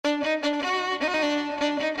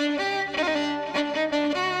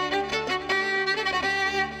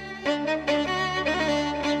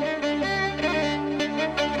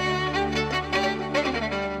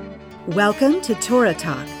Welcome to Torah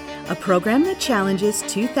Talk, a program that challenges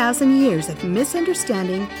 2,000 years of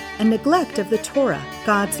misunderstanding and neglect of the Torah,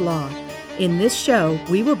 God's law. In this show,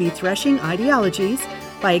 we will be threshing ideologies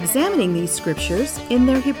by examining these scriptures in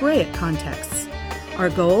their Hebraic contexts. Our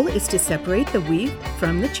goal is to separate the wheat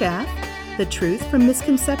from the chaff, the truth from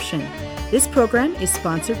misconception. This program is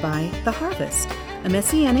sponsored by The Harvest, a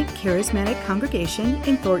Messianic charismatic congregation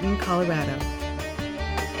in Thornton, Colorado.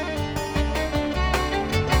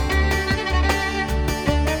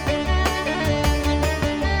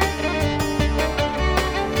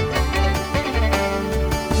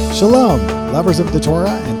 Shalom, lovers of the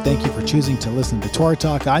Torah, and thank you for choosing to listen to Torah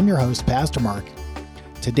Talk. I'm your host, Pastor Mark.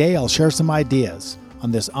 Today I'll share some ideas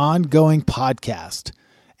on this ongoing podcast,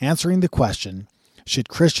 answering the question, should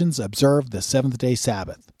Christians observe the seventh-day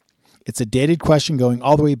Sabbath? It's a dated question going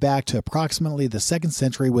all the way back to approximately the 2nd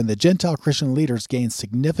century when the Gentile Christian leaders gained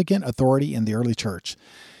significant authority in the early church.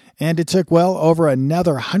 And it took well over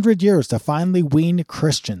another 100 years to finally wean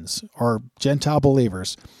Christians, or Gentile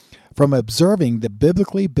believers, from observing the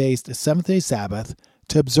biblically based seventh-day Sabbath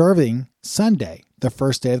to observing Sunday, the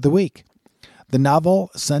first day of the week. The novel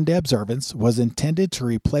Sunday observance was intended to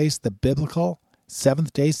replace the biblical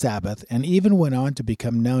seventh-day Sabbath and even went on to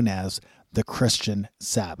become known as the Christian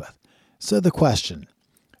Sabbath. So the question,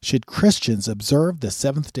 should Christians observe the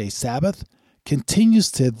seventh-day Sabbath, continues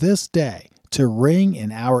to this day to ring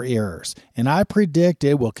in our ears, and I predict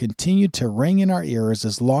it will continue to ring in our ears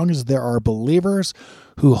as long as there are believers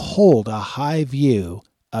who hold a high view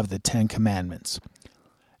of the Ten Commandments.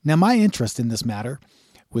 Now, my interest in this matter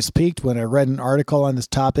was piqued when I read an article on this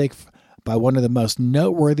topic by one of the most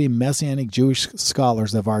noteworthy Messianic Jewish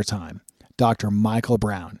scholars of our time, Dr. Michael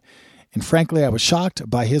Brown. And frankly, I was shocked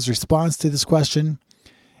by his response to this question.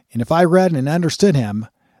 And if I read and understood him,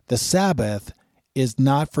 the Sabbath is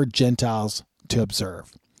not for Gentiles to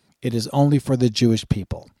observe. It is only for the Jewish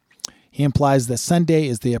people. He implies that Sunday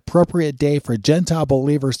is the appropriate day for Gentile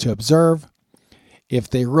believers to observe if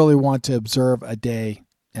they really want to observe a day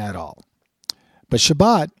at all. But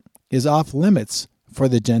Shabbat is off limits for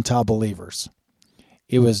the Gentile believers.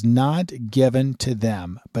 It was not given to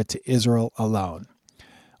them, but to Israel alone.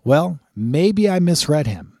 Well, maybe I misread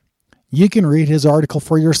him. You can read his article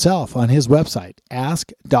for yourself on his website,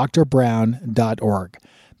 askdrbrown.org.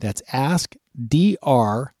 That's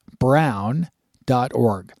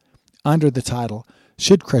askdrbrown.org, under the title,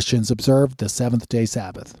 Should Christians Observe the Seventh-day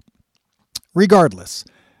Sabbath? Regardless,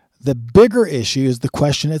 the bigger issue is the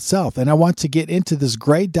question itself, and I want to get into this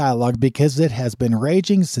great dialogue because it has been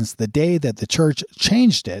raging since the day that the church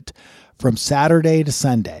changed it from Saturday to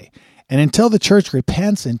Sunday. And until the church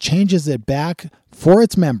repents and changes it back for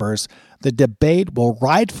its members, the debate will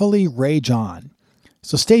rightfully rage on.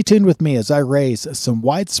 So stay tuned with me as I raise some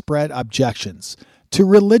widespread objections to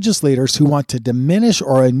religious leaders who want to diminish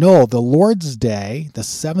or annul the Lord's Day, the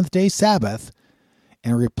seventh-day Sabbath,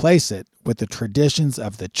 and replace it with the traditions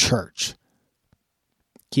of the church.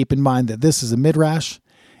 Keep in mind that this is a midrash.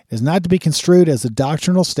 It is not to be construed as a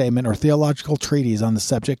doctrinal statement or theological treatise on the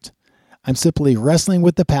subject. I'm simply wrestling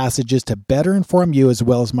with the passages to better inform you as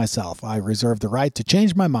well as myself. I reserve the right to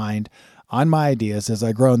change my mind on my ideas as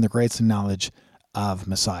I grow in the grace and knowledge of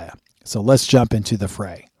Messiah. So let's jump into the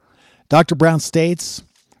fray. Dr. Brown states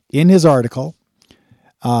in his article,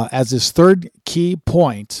 as his third key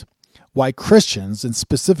point, why Christians, and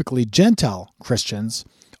specifically Gentile Christians,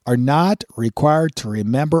 are not required to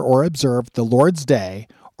remember or observe the Lord's Day,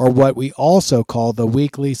 or what we also call the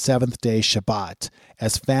weekly seventh-day Shabbat,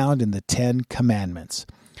 as found in the Ten Commandments.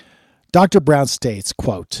 Dr. Brown states,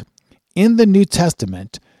 quote, in the New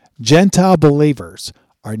Testament, Gentile believers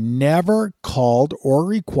are never called or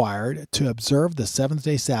required to observe the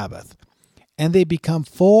seventh-day Sabbath, and they become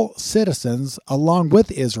full citizens along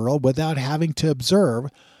with Israel without having to observe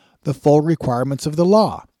the full requirements of the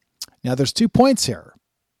law. Now, there's 2 points here.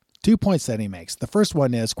 2 points that he makes. The first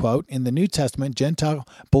one is, quote, in the New Testament, Gentile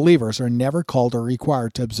believers are never called or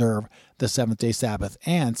required to observe the seventh-day Sabbath.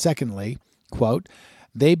 And secondly, quote,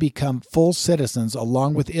 they become full citizens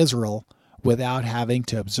along with Israel without having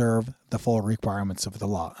to observe the full requirements of the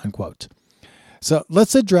law, unquote. So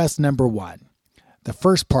let's address number one, the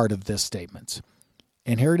first part of this statement.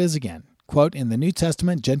 And here it is again. Quote, in the New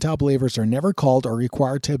Testament, Gentile believers are never called or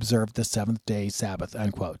required to observe the seventh-day Sabbath,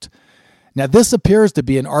 unquote. Now, this appears to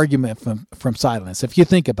be an argument from silence, if you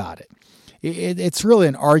think about it. It's really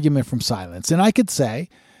an argument from silence. And I could say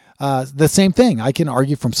the same thing. I can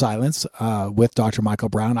argue from silence with Dr. Michael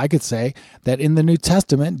Brown. I could say that in the New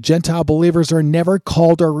Testament, Gentile believers are never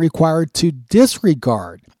called or required to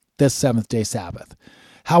disregard the seventh-day Sabbath.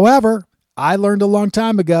 However, I learned a long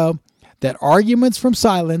time ago that arguments from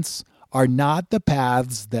silence are not the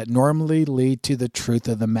paths that normally lead to the truth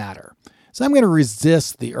of the matter. So I'm going to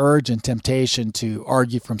resist the urge and temptation to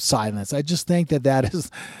argue from silence. I just think that is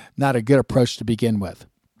not a good approach to begin with.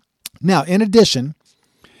 Now, in addition,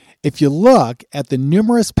 if you look at the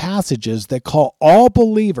numerous passages that call all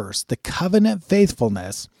believers to covenant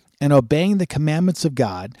faithfulness and obeying the commandments of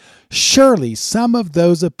God, surely some of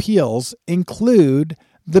those appeals include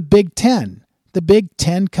the Big Ten. The Big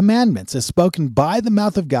Ten Commandments as spoken by the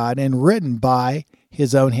mouth of God and written by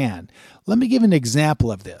his own hand. Let me give an example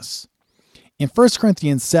of this. In 1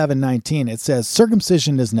 Corinthians 7:19, it says,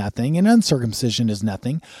 circumcision is nothing and uncircumcision is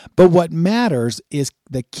nothing, but what matters is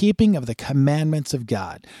the keeping of the commandments of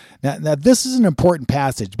God. Now this is an important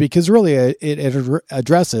passage because really it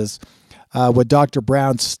addresses what Dr.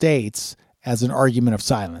 Brown states as an argument of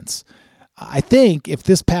silence. I think if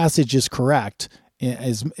this passage is correct,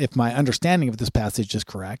 if my understanding of this passage is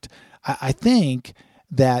correct, I think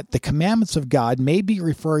that the commandments of God may be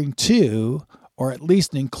referring to, or at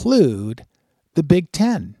least include, the Big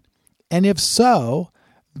Ten. And if so,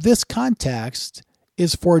 this context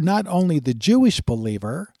is for not only the Jewish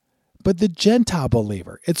believer, but the Gentile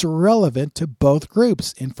believer. It's relevant to both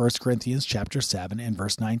groups in 1 Corinthians chapter 7 and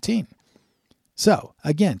verse 19. So,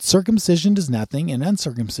 again, circumcision is nothing and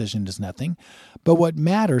uncircumcision is nothing, but what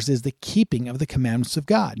matters is the keeping of the commandments of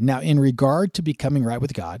God. Now, in regard to becoming right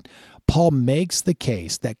with God, Paul makes the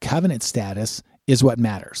case that covenant status is what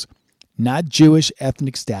matters, not Jewish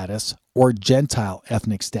ethnic status or Gentile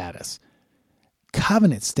ethnic status.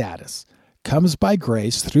 Covenant status comes by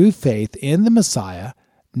grace through faith in the Messiah,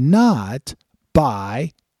 not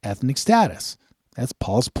by ethnic status. That's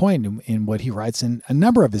Paul's point in what he writes in a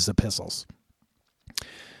number of his epistles.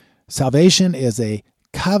 Salvation is a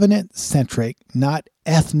covenant-centric, not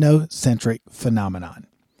ethnocentric phenomenon.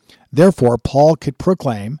 Therefore, Paul could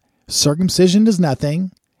proclaim circumcision is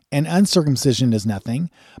nothing and uncircumcision is nothing,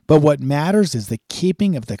 but what matters is the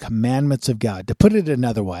keeping of the commandments of God. To put it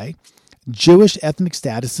another way, Jewish ethnic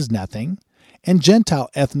status is nothing and Gentile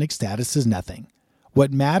ethnic status is nothing.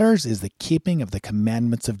 What matters is the keeping of the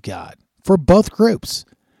commandments of God for both groups.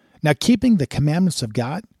 Now, keeping the commandments of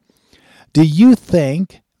God, do you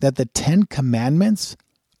think that the 10 Commandments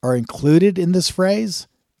are included in this phrase,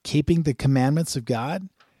 keeping the commandments of God?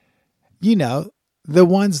 You know, the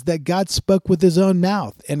ones that God spoke with his own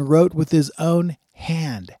mouth and wrote with his own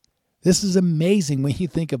hand. This is amazing when you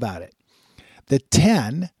think about it. The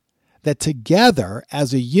 10 that together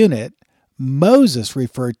as a unit, Moses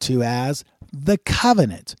referred to as the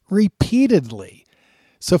covenant repeatedly.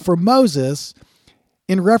 So for Moses,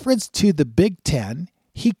 in reference to the Big Ten,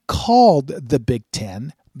 he called the Big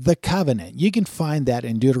Ten the covenant. You can find that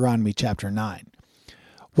in Deuteronomy chapter 9.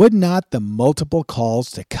 Would not the multiple calls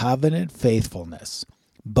to covenant faithfulness,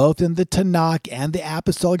 both in the Tanakh and the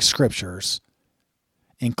apostolic scriptures,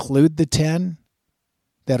 include the 10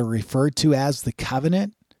 that are referred to as the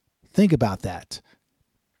covenant? Think about that.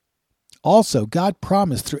 Also, God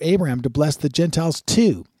promised through Abraham to bless the Gentiles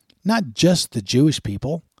too, not just the Jewish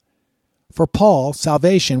people. For Paul,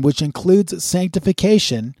 salvation, which includes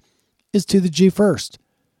sanctification, is to the Jew first,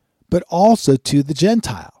 but also to the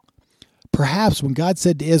Gentile. Perhaps when God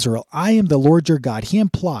said to Israel, I am the Lord your God, he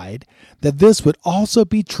implied that this would also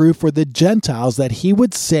be true for the Gentiles that he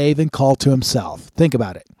would save and call to himself. Think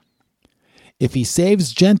about it. If he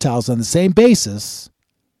saves Gentiles on the same basis,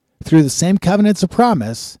 through the same covenants of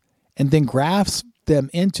promise, and then grafts them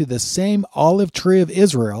into the same olive tree of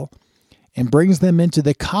Israel, and brings them into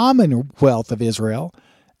the commonwealth of Israel,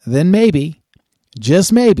 then maybe,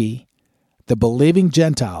 just maybe, the believing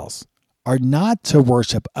Gentiles are not to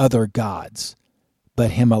worship other gods,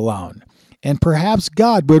 but him alone. And perhaps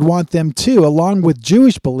God would want them too, along with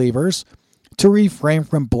Jewish believers, to refrain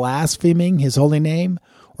from blaspheming his holy name,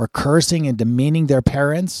 or cursing and demeaning their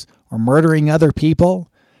parents, or murdering other people,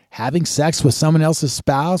 having sex with someone else's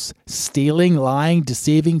spouse, stealing, lying,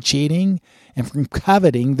 deceiving, cheating, and from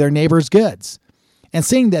coveting their neighbor's goods. And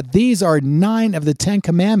seeing that these are 9 of the 10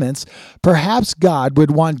 commandments, perhaps God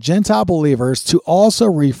would want Gentile believers to also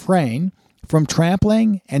refrain from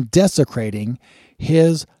trampling and desecrating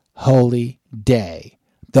his holy day,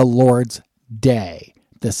 the Lord's day,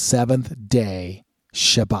 the seventh day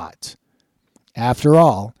Shabbat. After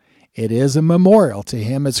all, it is a memorial to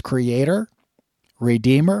him as Creator,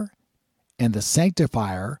 Redeemer, and the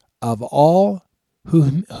Sanctifier of all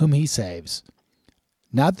whom he saves.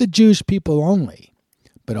 Not the Jewish people only,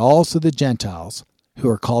 but also the Gentiles who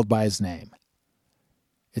are called by his name.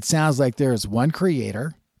 It sounds like there is one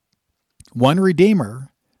Creator, one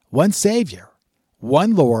Redeemer, one Savior,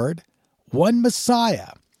 one Lord, one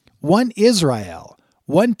Messiah, one Israel,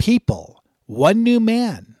 one people, one new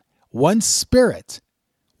man, one Spirit,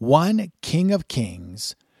 one King of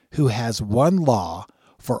Kings, who has one law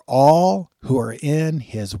for all who are in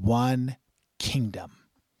his one kingdom.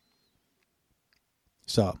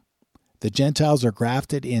 So, the Gentiles are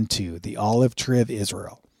grafted into the olive tree of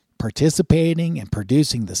Israel, participating and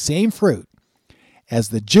producing the same fruit as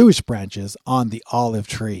the Jewish branches on the olive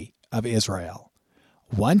tree of Israel.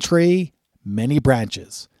 One tree, many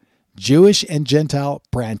branches, Jewish and Gentile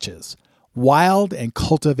branches, wild and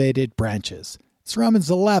cultivated branches. It's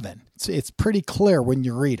Romans 11. It's pretty clear when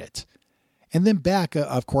you read it. And then back,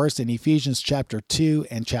 of course, in Ephesians chapter 2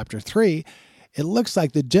 and chapter 3, it looks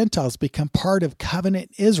like the Gentiles become part of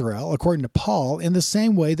covenant Israel, according to Paul, in the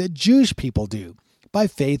same way that Jewish people do, by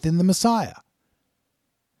faith in the Messiah.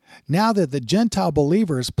 Now that the Gentile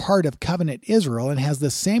believer is part of covenant Israel and has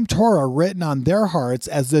the same Torah written on their hearts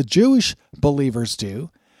as the Jewish believers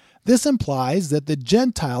do, this implies that the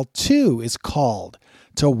Gentile too is called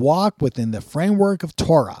to walk within the framework of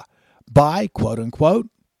Torah by, quote unquote,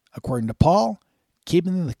 according to Paul,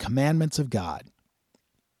 keeping the commandments of God.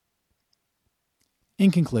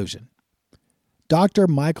 In conclusion, Dr.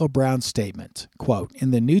 Michael Brown's statement, quote,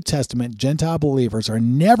 in the New Testament, Gentile believers are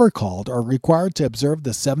never called or required to observe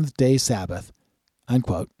the seventh-day Sabbath,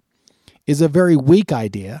 unquote, is a very weak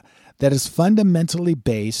idea that is fundamentally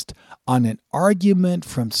based on an argument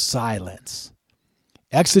from silence.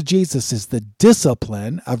 Exegesis is the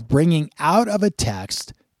discipline of bringing out of a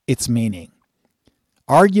text its meaning.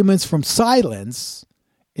 Arguments from silence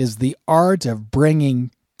is the art of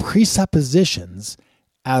bringing presuppositions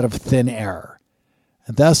out of thin air.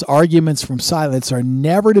 And thus, arguments from silence are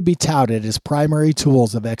never to be touted as primary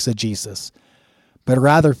tools of exegesis, but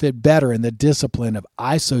rather fit better in the discipline of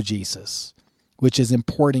eisegesis, which is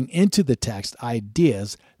importing into the text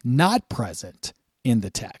ideas not present in the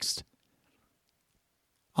text.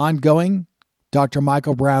 Ongoing, Dr.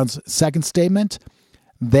 Michael Brown's second statement,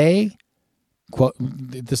 they, quote,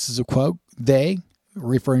 this is a quote, they,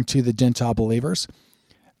 referring to the Gentile believers,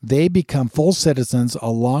 they become full citizens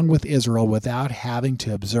along with Israel without having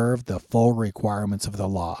to observe the full requirements of the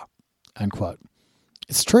law, unquote.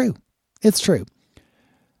 It's true. It's true.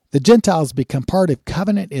 The Gentiles become part of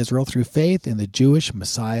covenant Israel through faith in the Jewish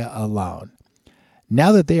Messiah alone.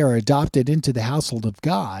 Now that they are adopted into the household of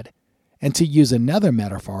God, and to use another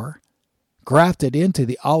metaphor, grafted into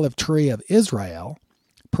the olive tree of Israel,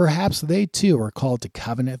 perhaps they too are called to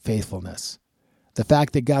covenant faithfulness. The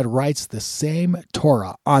fact that God writes the same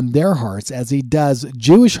Torah on their hearts as he does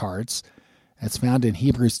Jewish hearts, as found in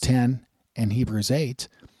Hebrews 10 and Hebrews 8,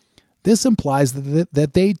 this implies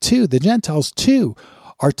that they too, the Gentiles too,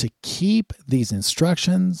 are to keep these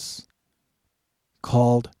instructions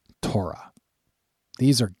called Torah.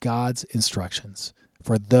 These are God's instructions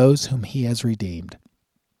for those whom he has redeemed.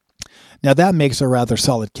 Now that makes a rather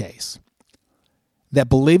solid case that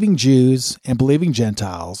believing Jews and believing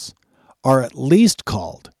Gentiles are at least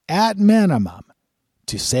called, at minimum,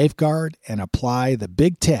 to safeguard and apply the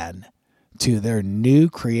Big Ten to their new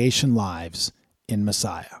creation lives in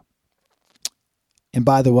Messiah. And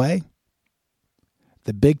by the way,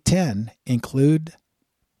 the Big Ten include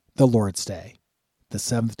the Lord's Day, the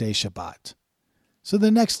seventh-day Shabbat. So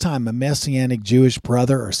the next time a Messianic Jewish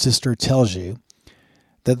brother or sister tells you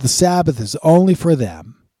that the Sabbath is only for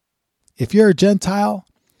them, if you're a Gentile,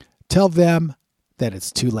 tell them that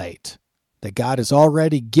it's too late, that God has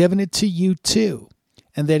already given it to you too,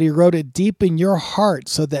 and that he wrote it deep in your heart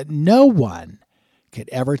so that no one could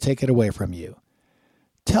ever take it away from you.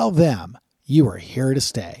 Tell them you are here to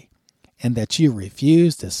stay, and that you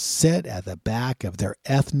refuse to sit at the back of their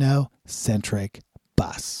ethnocentric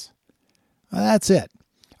bus. Well, that's it.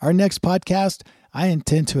 Our next podcast, I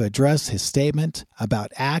intend to address his statement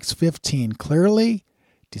about Acts 15 clearly,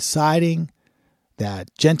 deciding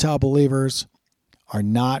that Gentile believers are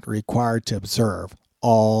not required to observe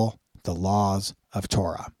all the laws of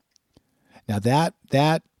Torah. Now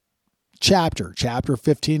that chapter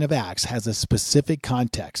 15 of Acts, has a specific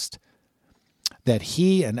context that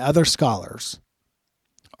he and other scholars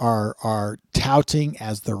are touting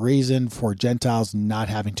as the reason for Gentiles not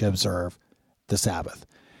having to observe the Sabbath.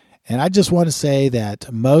 And I just want to say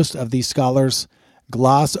that most of these scholars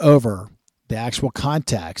gloss over the actual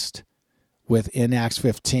context within Acts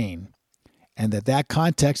 15, and that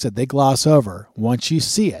context that they gloss over, once you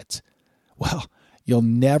see it, well, you'll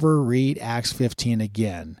never read Acts 15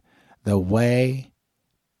 again the way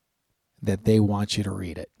that they want you to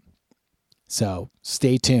read it. So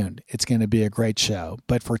stay tuned. It's going to be a great show.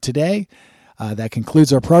 But for today, that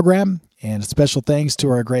concludes our program. And special thanks to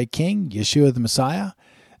our great King, Yeshua the Messiah,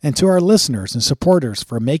 and to our listeners and supporters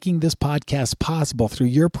for making this podcast possible through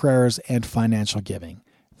your prayers and financial giving.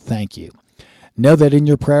 thank you. Know that in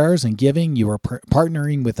your prayers and giving, you are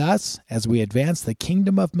partnering with us as we advance the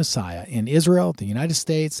kingdom of Messiah in Israel, the United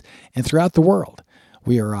States, and throughout the world.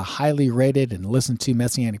 We are a highly rated and listened to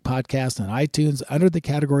Messianic podcast on iTunes under the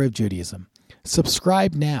category of Judaism.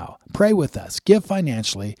 Subscribe now, pray with us, give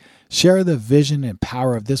financially, share the vision and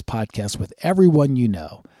power of this podcast with everyone you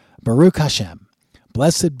know. Baruch Hashem.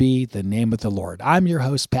 Blessed be the name of the Lord. I'm your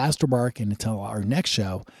host, Pastor Mark, and until our next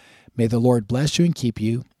show, may the Lord bless you and keep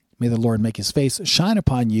you. May the Lord make his face shine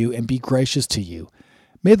upon you and be gracious to you.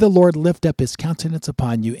 May the Lord lift up his countenance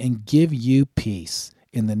upon you and give you peace.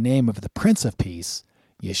 In the name of the Prince of Peace,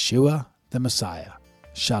 Yeshua the Messiah.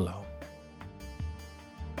 Shalom.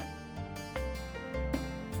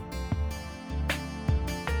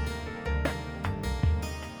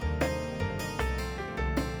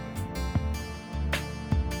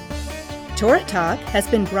 Torah Talk has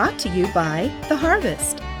been brought to you by The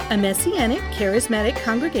Harvest, a Messianic charismatic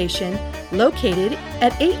congregation located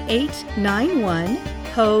at 8891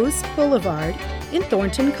 Hose Boulevard in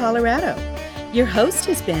Thornton, Colorado. Your host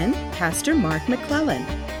has been Pastor Mark McClellan.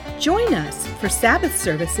 Join us for Sabbath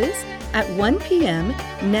services at 1 p.m.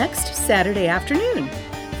 next Saturday afternoon.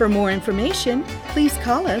 For more information, please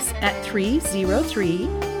call us at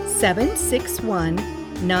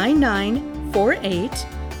 303-761-9948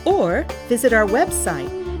 or visit our website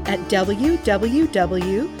at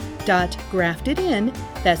www.graftedin,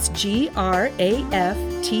 that's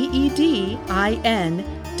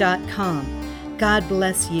GRAFTEDIN.com. God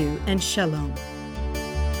bless you and shalom.